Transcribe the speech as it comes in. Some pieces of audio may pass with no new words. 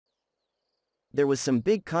There was some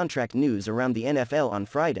big contract news around the NFL on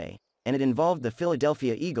Friday, and it involved the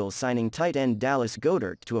Philadelphia Eagles signing tight end Dallas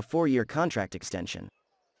Goedert to a 4-year contract extension.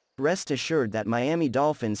 Rest assured that Miami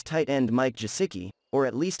Dolphins tight end Mike Gesicki, or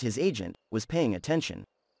at least his agent, was paying attention.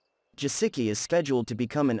 Gesicki is scheduled to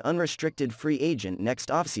become an unrestricted free agent next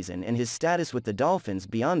offseason, and his status with the Dolphins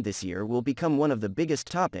beyond this year will become one of the biggest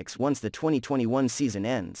topics once the 2021 season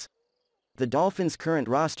ends. The Dolphins' current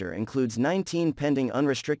roster includes 19 pending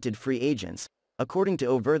unrestricted free agents, according to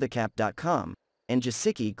overthecap.com, and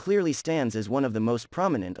Gesicki clearly stands as one of the most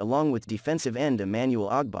prominent along with defensive end Emmanuel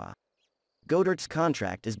Ogbah. Goedert's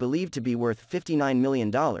contract is believed to be worth $59 million,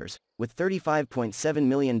 with $35.7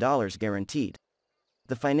 million guaranteed.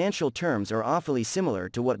 The financial terms are awfully similar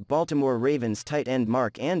to what Baltimore Ravens tight end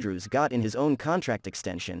Mark Andrews got in his own contract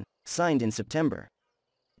extension, signed in September.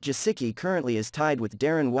 Gesicki currently is tied with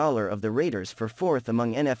Darren Waller of the Raiders for fourth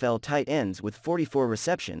among NFL tight ends with 44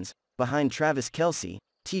 receptions, behind Travis Kelce,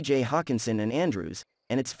 T.J. Hawkinson and Andrews,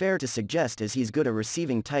 and it's fair to suggest as he's good a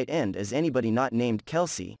receiving tight end as anybody not named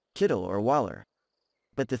Kelce, Kittle or Waller.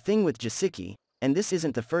 But the thing with Gesicki, and this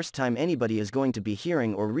isn't the first time anybody is going to be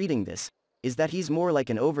hearing or reading this, is that he's more like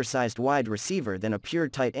an oversized wide receiver than a pure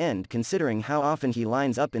tight end considering how often he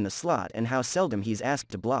lines up in the slot and how seldom he's asked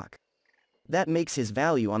to block. That makes his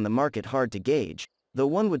value on the market hard to gauge, though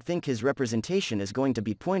one would think his representation is going to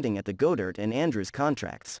be pointing at the Goedert and Andrews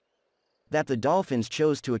contracts. That the Dolphins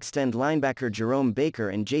chose to extend linebacker Jerome Baker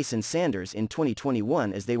and Jason Sanders in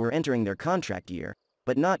 2021 as they were entering their contract year,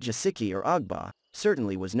 but not Gesicki or Ogbah,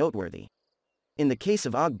 certainly was noteworthy. In the case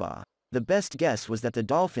of Ogbah, the best guess was that the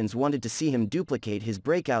Dolphins wanted to see him duplicate his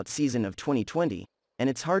breakout season of 2020, and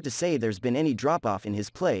it's hard to say there's been any drop-off in his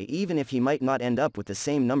play even if he might not end up with the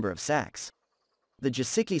same number of sacks. The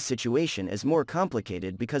Gesicki situation is more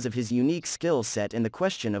complicated because of his unique skill set and the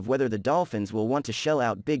question of whether the Dolphins will want to shell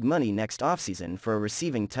out big money next offseason for a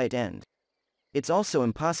receiving tight end. It's also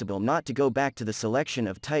impossible not to go back to the selection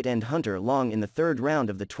of tight end Hunter Long in the third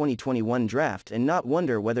round of the 2021 draft and not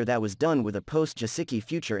wonder whether that was done with a post-Gesicki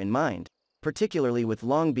future in mind, particularly with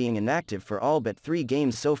Long being inactive for all but 3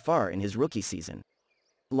 games so far in his rookie season.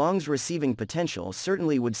 Long's receiving potential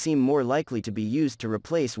certainly would seem more likely to be used to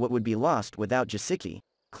replace what would be lost without Gesicki,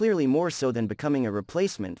 clearly more so than becoming a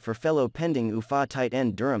replacement for fellow pending UFA tight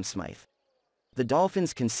end Durham Smythe. The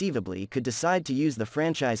Dolphins conceivably could decide to use the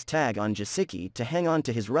franchise tag on Gesicki to hang on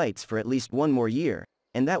to his rights for at least one more year,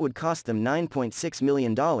 and that would cost them $9.6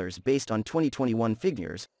 million based on 2021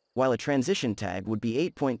 figures, while a transition tag would be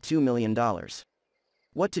 $8.2 million.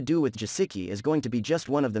 What to do with Gesicki is going to be just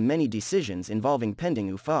one of the many decisions involving pending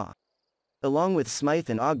UFA. Along with Smythe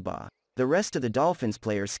and Ogbah, the rest of the Dolphins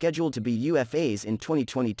players scheduled to be UFAs in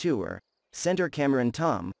 2022 are center Cameron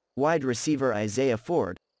Tom, wide receiver Isaiah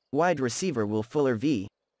Ford, wide receiver Will Fuller v.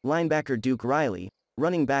 linebacker Duke Riley,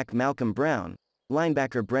 running back Malcolm Brown,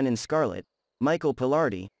 linebacker Brennan Scarlett, Michael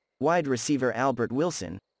Pilardi, wide receiver Albert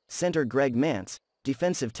Wilson, center Greg Mance,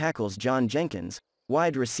 defensive tackles John Jenkins,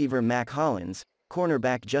 wide receiver Mac Hollins,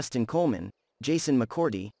 cornerback Justin Coleman, Jason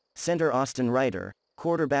McCourty, center Austin Ryder,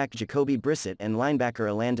 quarterback Jacoby Brissett and linebacker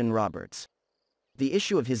Elandon Roberts. The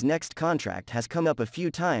issue of his next contract has come up a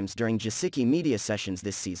few times during Gesicki media sessions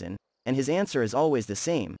this season, and his answer is always the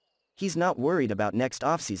same: he's not worried about next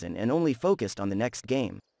offseason and only focused on the next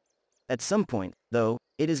game. At some point, though,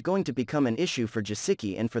 it is going to become an issue for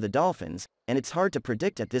Gesicki and for the Dolphins, and it's hard to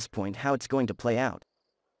predict at this point how it's going to play out.